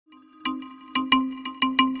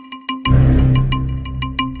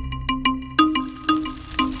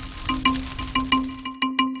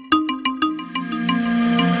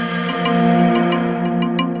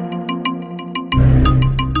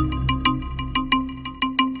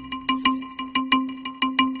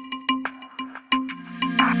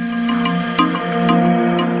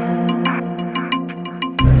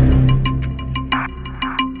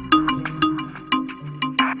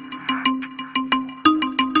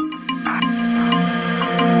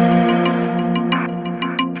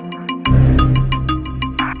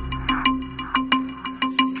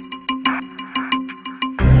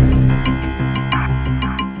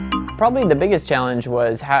Probably the biggest challenge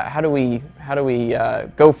was how do we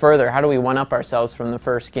go further? How do we one-up ourselves from the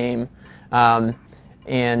first game? So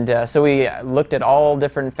we looked at all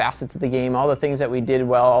different facets of the game, all the things that we did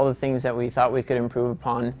well, all the things that we thought we could improve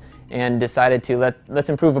upon, and decided to let's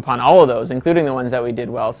improve upon all of those, including the ones that we did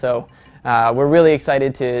well. So we're really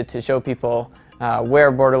excited to show people where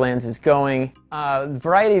Borderlands is going. The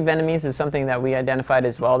variety of enemies is something that we identified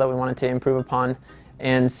as well that we wanted to improve upon.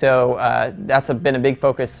 And so that's been a big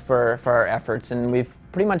focus for our efforts, and we've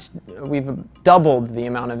doubled the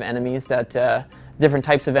amount of enemies that different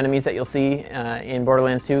types of enemies that you'll see in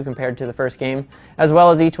Borderlands 2 compared to the first game, as well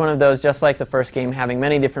as each one of those, just like the first game, having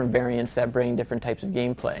many different variants that bring different types of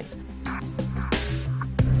gameplay.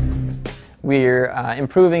 We're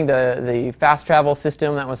improving the fast travel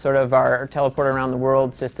system. That was sort of our teleport around the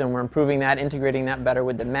world system. We're improving that, integrating that better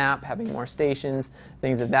with the map, having more stations,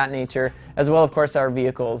 things of that nature, as well, of course, our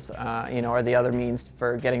vehicles, are the other means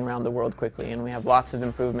for getting around the world quickly. And we have lots of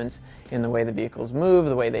improvements in the way the vehicles move,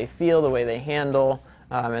 the way they feel, the way they handle,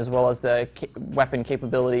 as well as the weapon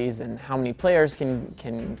capabilities and how many players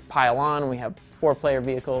can pile on. We have 4-player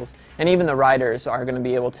vehicles, and even the riders are going to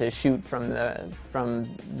be able to shoot from the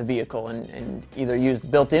vehicle and either use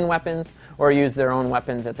built-in weapons or use their own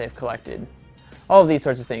weapons that they've collected. All of these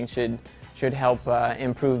sorts of things should help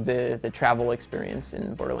improve the travel experience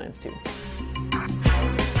in Borderlands 2.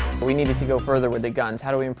 We needed to go further with the guns. How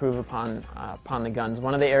do we improve upon the guns?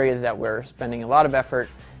 One of the areas that we're spending a lot of effort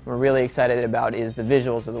we're really excited about is the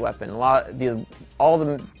visuals of the weapon. All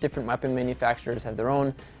the different weapon manufacturers have their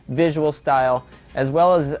own visual style, as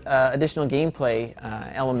well as additional gameplay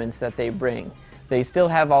elements that they bring. They still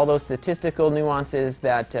have all those statistical nuances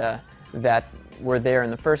that were there in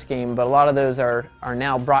the first game, but a lot of those are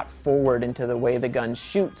now brought forward into the way the gun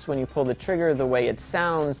shoots when you pull the trigger, the way it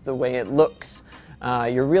sounds, the way it looks.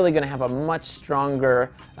 You're really going to have a much stronger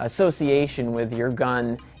association with your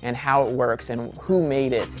gun and how it works and who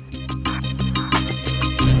made it.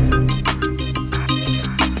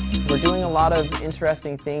 We're doing a lot of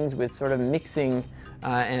interesting things with sort of mixing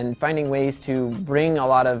and finding ways to bring a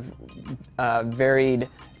lot of varied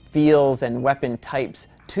feels and weapon types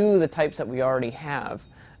to the types that we already have.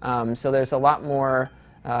 So there's a lot more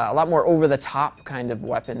over-the-top kind of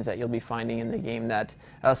weapons that you'll be finding in the game, that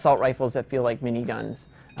assault rifles that feel like miniguns,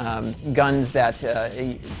 guns that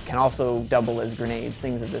can also double as grenades,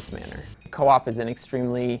 things of this manner. Co-op is an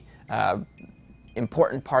extremely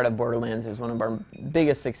important part of Borderlands. It was one of our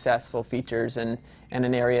biggest successful features and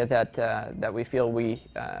an area that we feel we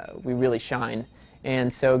really shine.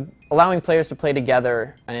 And so allowing players to play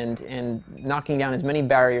together and knocking down as many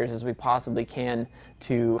barriers as we possibly can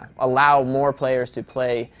to allow more players to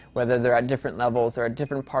play, whether they're at different levels or at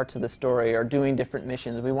different parts of the story or doing different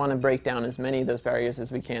missions. We want to break down as many of those barriers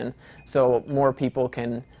as we can so more people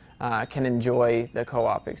can enjoy the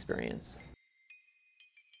co-op experience.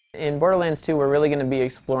 In Borderlands 2, we're really going to be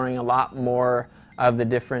exploring a lot more of the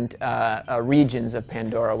different regions of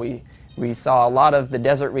Pandora. We saw a lot of the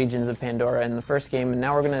desert regions of Pandora in the first game, and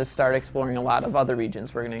now we're going to start exploring a lot of other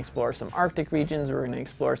regions. We're going to explore some Arctic regions, we're going to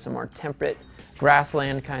explore some more temperate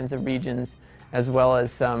grassland kinds of regions, as well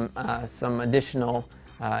as some additional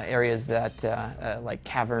areas that like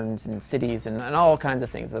caverns and cities and all kinds of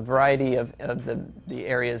things. The variety of the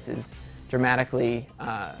areas is dramatically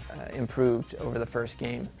improved over the first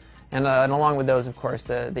game. And along with those, of course,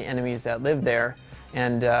 the enemies that live there.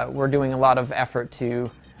 And we're doing a lot of effort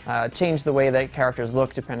to change the way that characters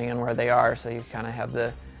look depending on where they are. So you kind of have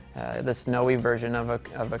the snowy version of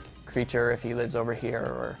a creature if he lives over here,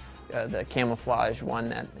 or the camouflage one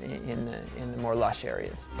that in the more lush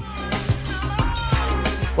areas.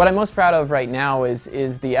 What I'm most proud of right now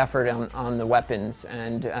is the effort on the weapons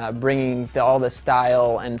and bringing all the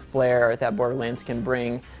style and flair that Borderlands can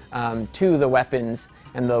bring to the weapons,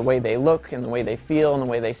 and the way they look and the way they feel and the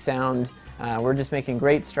way they sound. We're just making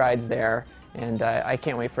great strides there, and I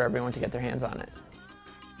can't wait for everyone to get their hands on it.